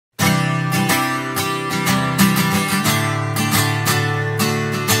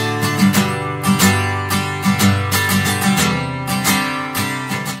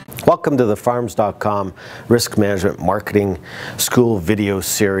Welcome to the Farms.com Risk Management Marketing School video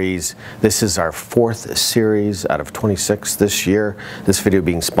series. This is our 4th series out of 26 this year. This video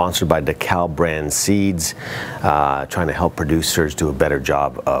being sponsored by DEKALB Brand Seeds, trying to help producers do a better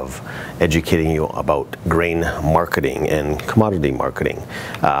job of educating you about grain marketing and commodity marketing.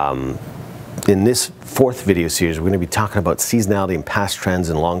 In this 4th video series, we're going to be talking about seasonality and past trends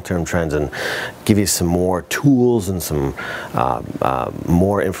and long-term trends, and give you some more tools and some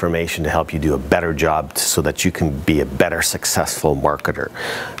more information to help you do a better job so that you can be a better successful marketer.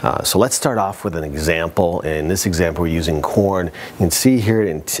 So let's start off with an example. In this example, we're using corn. You can see here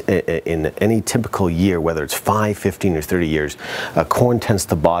in any typical year, whether it's 5, 15, or 30 years, corn tends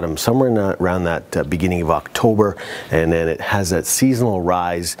to bottom somewhere around that beginning of October, and then it has that seasonal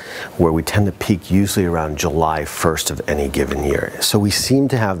rise where we tend to peak usually around July 1st of any given year. So we seem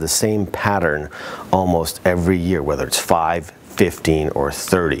to have the same pattern almost every year, whether it's 5, 15, or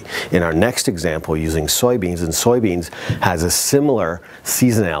 30. In our next example, using soybeans, and soybeans has a similar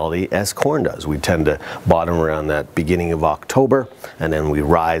seasonality as corn does. We tend to bottom around that beginning of October, and then we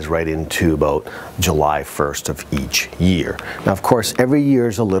rise right into about July 1st of each year. Now, of course, every year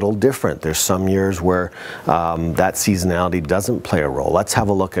is a little different. There's some years where that seasonality doesn't play a role. Let's have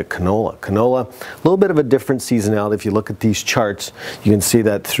a look at canola. Canola, a little bit of a different seasonality. If you look at these charts, you can see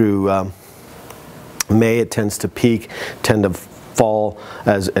that through May it tends to peak, tend to fall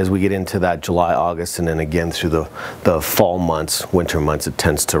as we get into that July, August, and then again through the fall months, winter months, it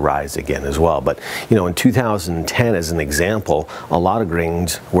tends to rise again as well. But you know, in 2010, as an example, a lot of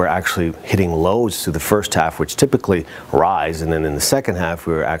grains were actually hitting lows through the first half, which typically rise, and then in the second half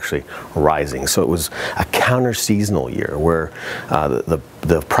we were actually rising. So it was a counter-seasonal year where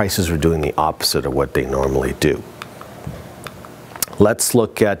the prices were doing the opposite of what they normally do. Let's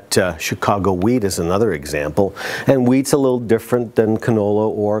look at Chicago wheat as another example. And wheat's a little different than canola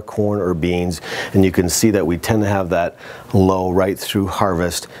or corn or beans. And you can see that we tend to have that low right through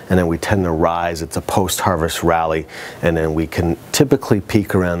harvest, and then we tend to rise. It's a post-harvest rally, and then we can typically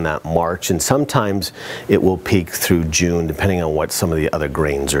peak around that March, and sometimes it will peak through June, depending on what some of the other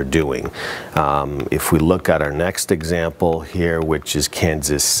grains are doing. If we look at our next example here, which is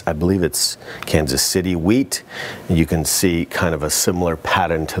Kansas, I believe it's Kansas City wheat, you can see kind of a similar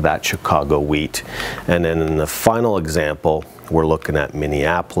pattern to that Chicago wheat. And then in the final example, we're looking at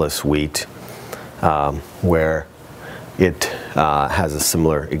Minneapolis wheat, where it has a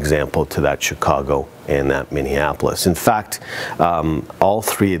similar example to that Chicago and that Minneapolis. In fact, all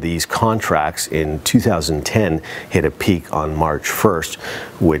 3 of these contracts in 2010 hit a peak on March 1st,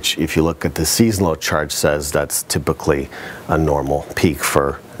 which, if you look at the seasonal chart, says that's typically a normal peak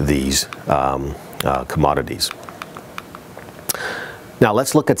for these commodities. Now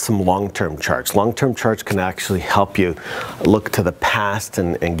let's look at some long-term charts. Long-term charts can actually help you look to the past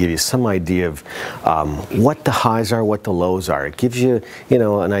and give you some idea of what the highs are, what the lows are. It gives you,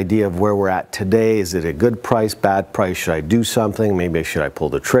 an idea of where we're at today. Is it a good price, bad price? Should I do something? Maybe should I pull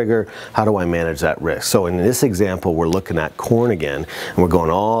the trigger? How do I manage that risk? So in this example, we're looking at corn again, and we're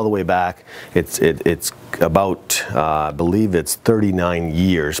going all the way back. It's about, I believe it's 39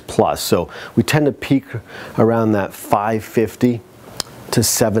 years plus. So we tend to peak around that 550 to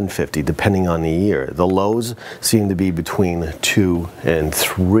 750, depending on the year. The lows seem to be between 2 and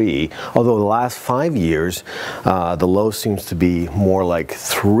 3, although the last 5 years, the low seems to be more like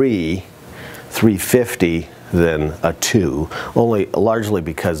 350 than a 2, only largely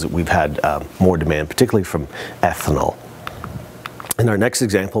because we've had more demand, particularly from ethanol. In our next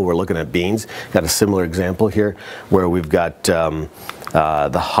example, we're looking at beans. Got a similar example here where we've got the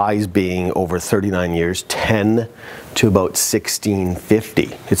highs being over 39 years, 10 to about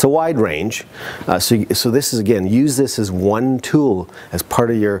 1650. It's a wide range. So this is, again, use this as one tool as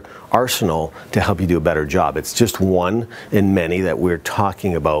part of your arsenal to help you do a better job. It's just one in many that we're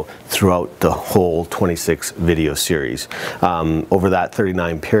talking about throughout the whole 26 video series. Over that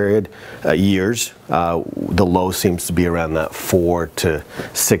 39 period years, the low seems to be around that $4 to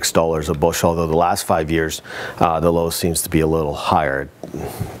 $6 a bushel, although the last 5 years, the low seems to be a little higher,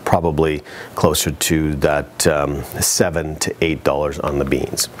 probably closer to that $7 to $8 on the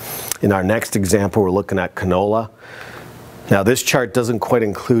beans. In our next example, we're looking at canola. Now this chart doesn't quite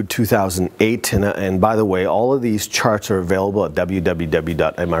include 2008, and by the way, all of these charts are available at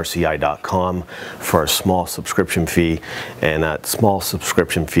www.mrci.com for a small subscription fee, and that small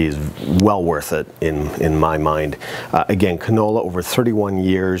subscription fee is well worth it in my mind. Again, canola over 31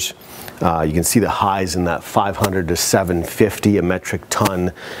 years, you can see the highs in that 500 to 750 a metric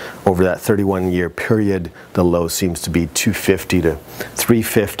ton over that 31-year period. The low seems to be 250 to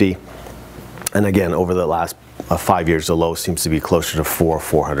 350. And again, over the last 5 years, the low seems to be closer to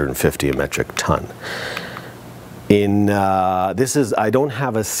 450 a metric ton. I don't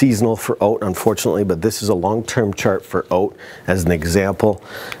have a seasonal for oat, unfortunately, but this is a long-term chart for oat as an example.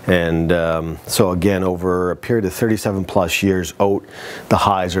 And so again, over a period of 37 plus years, oat, the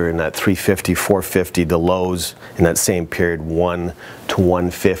highs are in that 350, 450, the lows in that same period, 1 to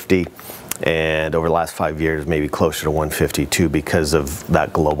 150. And over the last 5 years, maybe closer to 152 because of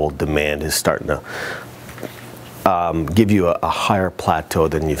that global demand is starting to give you a higher plateau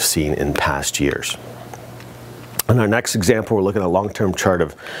than you've seen in past years. In our next example, we're looking at a long-term chart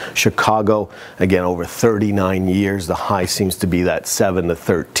of Chicago. Again, over 39 years, the high seems to be that 7 to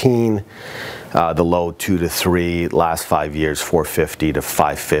 13, the low 2 to 3, last 5 years 450 to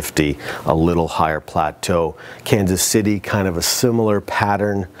 550, a little higher plateau. Kansas City, kind of a similar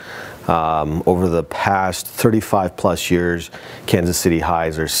pattern. Over the past 35 plus years, Kansas City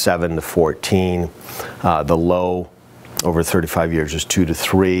highs are 7 to 14, the low over 35 years is 2 to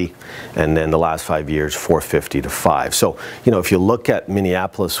 3, and then the last 5 years 450 to 5. So, you know, if you look at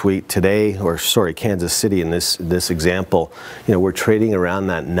Minneapolis wheat today, or sorry, Kansas City in this example, you know, we're trading around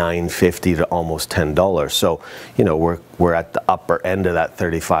that $9.50 to almost $10. So, you know, we're at the upper end of that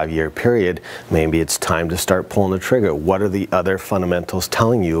 35-year period. Maybe it's time to start pulling the trigger. What are the other fundamentals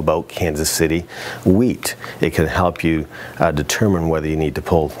telling you about Kansas City wheat? It can help you determine whether you need to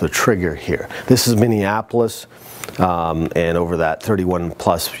pull the trigger here. This is Minneapolis. And over that 31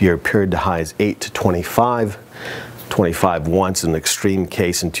 plus year period, the high is 8 to 25. 25 once, an extreme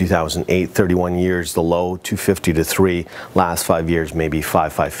case in 2008, 31 years, the low 250 to 3, last 5 years maybe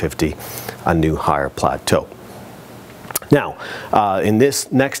 550, a new higher plateau. Now, in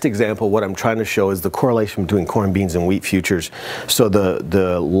this next example, what I'm trying to show is the correlation between corn, beans, and wheat futures. So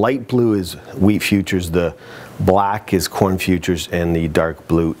the light blue is wheat futures, the black is corn futures, and the dark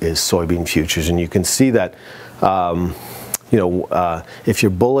blue is soybean futures. And you can see that if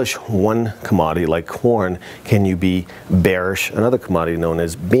you're bullish one commodity like corn, can you be bearish another commodity known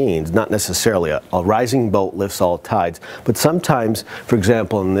as beans? Not necessarily. A rising boat lifts all tides, but sometimes, for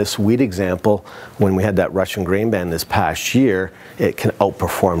example, in this wheat example, when we had that Russian grain ban this past year, it can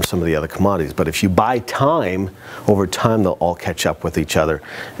outperform some of the other commodities. But if you buy time, over time they'll all catch up with each other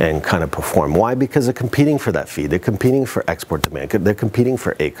and kind of perform. Why? Because they're competing for that feed. They're competing for export demand. They're competing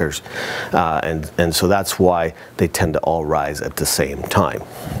for acres. And so that's why they tend to all rise at the same time.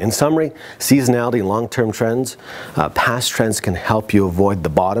 In summary, seasonality and long-term trends, past trends can help you avoid the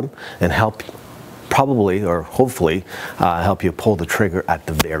bottom and help probably or hopefully help you pull the trigger at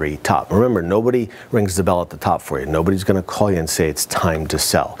the very top. Remember, nobody rings the bell at the top for you. Nobody's going to call you and say it's time to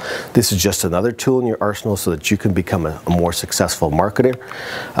sell. This is just another tool in your arsenal so that you can become a more successful marketer.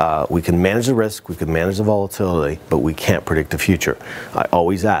 We can manage the risk, we can manage the volatility, but we can't predict the future. I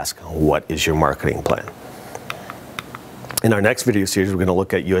always ask, what is your marketing plan? In our next video series, we're going to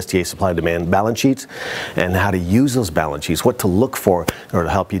look at USDA supply and demand balance sheets and how to use those balance sheets, what to look for in order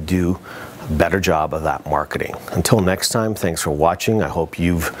to help you do a better job of that marketing. Until next time, thanks for watching. I hope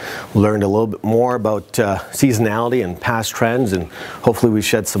you've learned a little bit more about seasonality and past trends, and hopefully we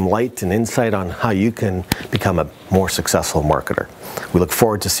shed some light and insight on how you can become a more successful marketer. We look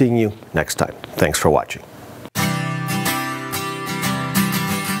forward to seeing you next time. Thanks for watching.